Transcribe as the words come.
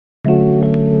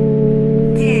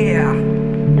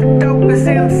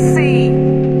MC.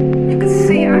 You can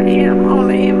see I am on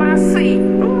the MIC.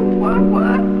 Ooh,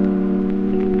 what?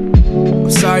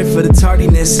 I'm sorry for the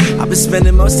tardiness. I've been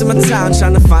spending most of my time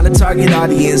trying to find a target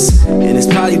audience, and it's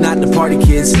probably not the party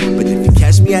kids, but if you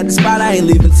catch me at the spot, I ain't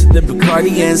leaving till the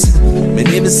Bacardi ends.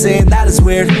 Many of us saying that is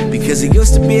weird, because it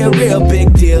used to be a real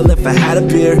big deal if I had a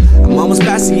beer. I'm almost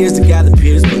past the years to gather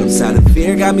peers, but I'm sounding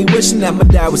fear. Got me wishing that my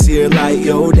dad was here, like,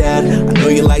 yo dad, I know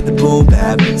you like the boom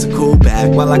bap, it's a cool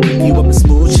bag. While I cook you up a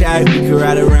smooth chat, we could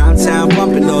ride around town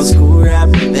bumping old school rap,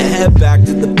 then head back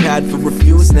to the pad for a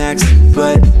few snacks.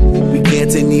 But we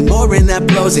can't take any more in that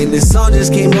blows, and this song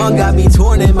just came on, got me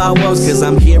torn in my woes, cause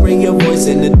I'm hearing your voice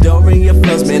and adoring your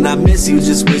flows. Man, I miss you,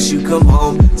 just wish you come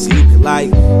home so you could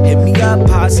like hit me up,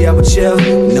 posse, I would chill.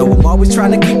 You know I'm always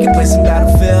trying to kick it, play some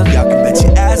Battlefield. Y'all can bet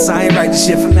your ass I ain't write the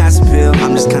shit for Mass Appeal.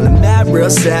 I'm just kinda mad, real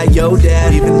sad, yo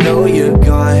dad, even though you're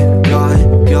gone,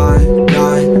 gone, gone,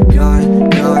 gone, gone,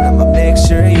 gone, I'ma make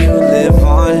sure you live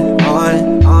on,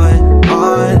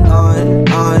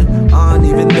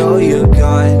 even though you're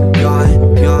gone,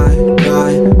 gone, gone,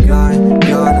 gone, gone,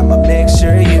 gone, I'ma make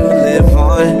sure you live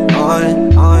on,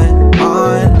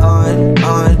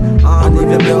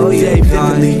 even though you're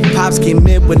gone. Pops came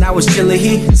in when I was chillin',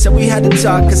 he said we had to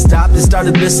talk, I stopped and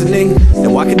started listening.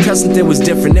 Now I could tell something was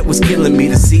different, it was killing me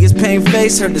to see his pain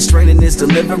face, heard the strain in his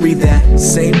delivery. That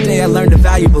same day I learned a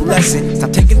valuable lesson,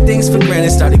 stop taking things for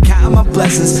granted, started counting my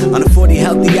blessings. On a 40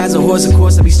 healthy as a horse, of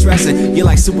course I be stressing. You're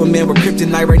like Superman with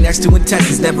kryptonite right next to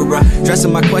intestines, never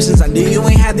addressing my questions, I knew you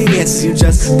ain't had the answers, you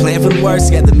just playing for the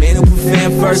worst. Yeah, the man who put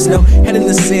fan first, no head in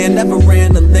the sand, never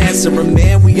ran the Lancer. A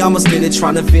man, we almost did it,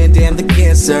 trying to Van Dam the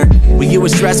cancer. When you were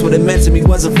stressed, what it meant to me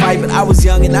was a fight, but I was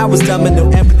young and I was dumb and no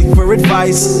empathy for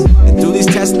advice. And through these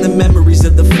tests and the memories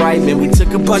of the fright, man, we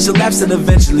took a bunch of laps that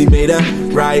eventually made a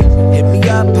right. Hit me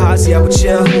up, posse, I would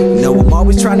chill. You know I'm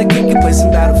always trying to kick it, play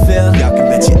some Battlefield. Y'all can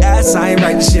bet your ass I ain't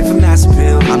write the shit for Mass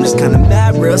Appeal. I'm just kinda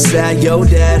mad, real sad, yo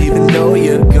dad, even though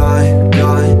you're gone,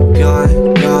 gone, gone.